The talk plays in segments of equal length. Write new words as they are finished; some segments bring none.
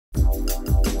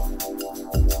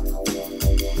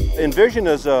Envision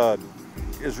is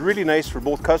really nice for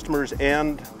both customers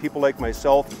and people like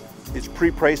myself. It's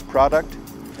pre-priced product,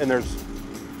 and there's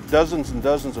dozens and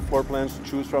dozens of floor plans to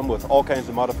choose from with all kinds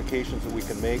of modifications that we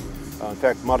can make. In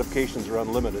fact, modifications are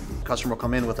unlimited. Customer will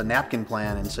come in with a napkin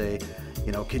plan and say,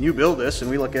 you know, can you build this?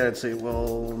 And we look at it and say,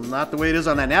 well, not the way it is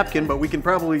on that napkin, but we can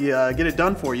probably get it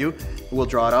done for you. We'll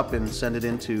draw it up and send it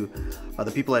into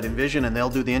the people at Envision, and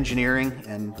they'll do the engineering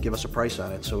and give us a price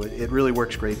on it. So it really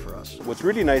works great for us. What's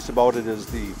really nice about it is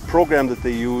the program that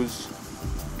they use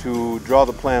to draw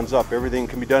the plans up. Everything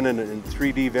can be done in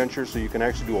 3D venture, so you can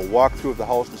actually do a walkthrough of the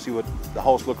house to see what the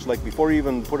house looks like before you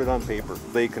even put it on paper.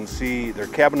 They can see their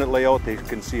cabinet layout, they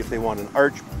can see if they want an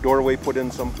arch doorway put in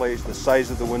someplace, the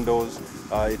size of the windows.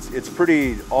 It's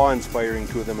pretty awe-inspiring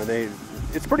to them, and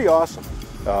it's pretty awesome.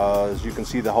 As you can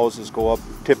see, the houses go up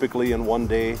typically in one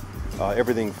day.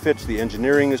 Everything fits, the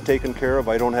engineering is taken care of.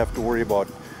 I don't have to worry about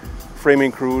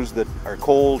framing crews that are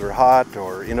cold or hot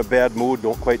or in a bad mood,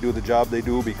 don't quite do the job they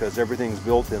do, because everything's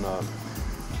built in a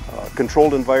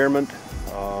controlled environment.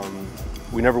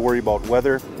 We never worry about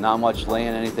weather. Not much laying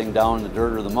anything down in the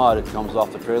dirt or the mud. It comes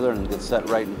off the trailer and gets set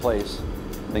right in place.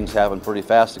 Things happen pretty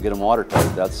fast to get them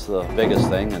watertight. That's the biggest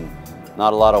thing, and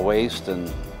not a lot of waste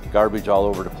and garbage all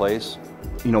over the place.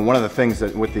 You know, one of the things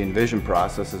that with the Envision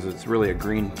process is it's really a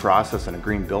green process and a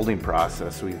green building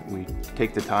process. We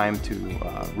take the time to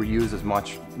reuse as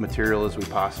much material as we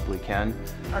possibly can.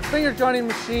 Our finger jointing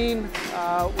machine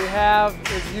we have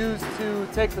is used to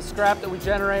take the scrap that we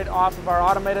generate off of our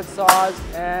automated saws,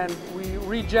 and we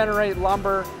regenerate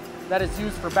lumber that is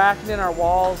used for backing in our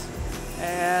walls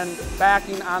and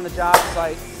backing on the job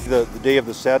site. The day of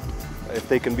the set, if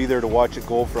they can be there to watch it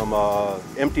go from an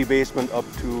empty basement up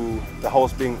to the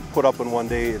house being put up in one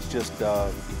day, it's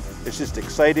just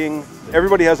exciting.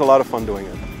 Everybody has a lot of fun doing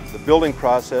it. The building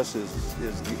process is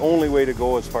the only way to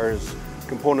go as far as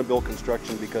component build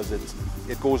construction, because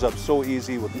it goes up so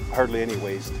easy with hardly any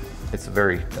waste. It's a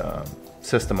very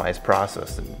systemized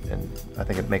process, and I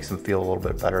think it makes them feel a little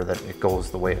bit better that it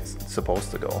goes the way it's supposed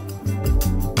to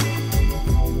go.